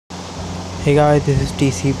Hey guys, this is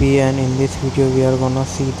TCP and in this video we are gonna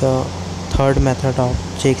see the third method of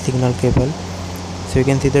check signal cable. So you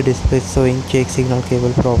can see the display showing check signal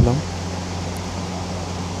cable problem.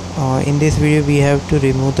 In this video we have to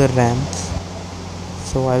remove the RAMs.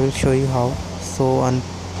 So I will show you how. So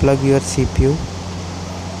unplug your CPU.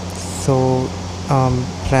 So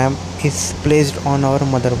RAM is placed on our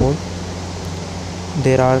motherboard.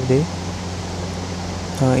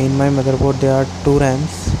 In my motherboard there are two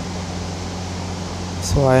RAMs.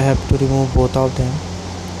 So I have to remove both of them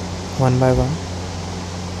one by one.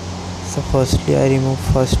 So firstly I remove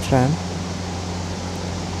first RAM.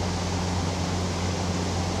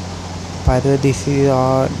 By the way, this is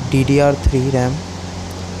a DDR3 RAM.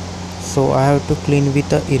 So I have to clean with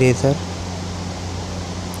the eraser.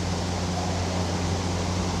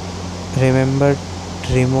 Remember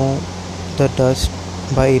to remove the dust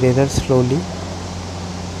by eraser slowly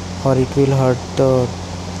or it will hurt the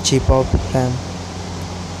chip of RAM.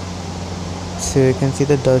 So you can see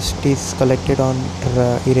the dust is collected on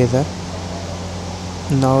eraser.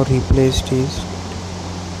 Now replace it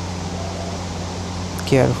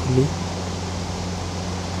carefully.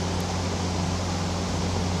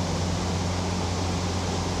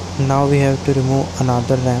 Now we have to remove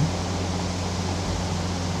another RAM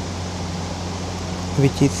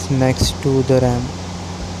which is next to the RAM.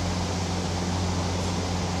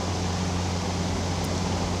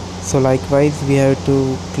 So likewise we have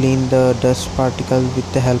to clean the dust particle with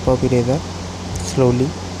the help of eraser slowly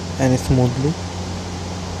and smoothly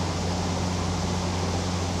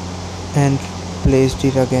and placed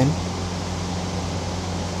it again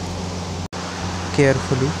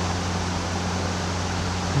carefully.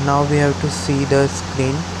 Now we have to see the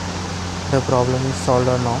screen, the problem is solved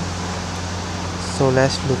or not. So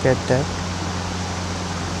let's look at that.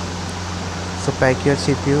 So pack your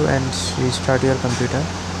CPU and restart your computer.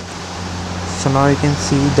 So now you can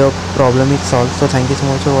see the problem is solved. So thank you so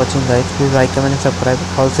much for watching guys. Please like, comment and subscribe.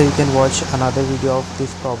 Also you can watch another video of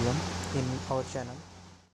this problem in our channel.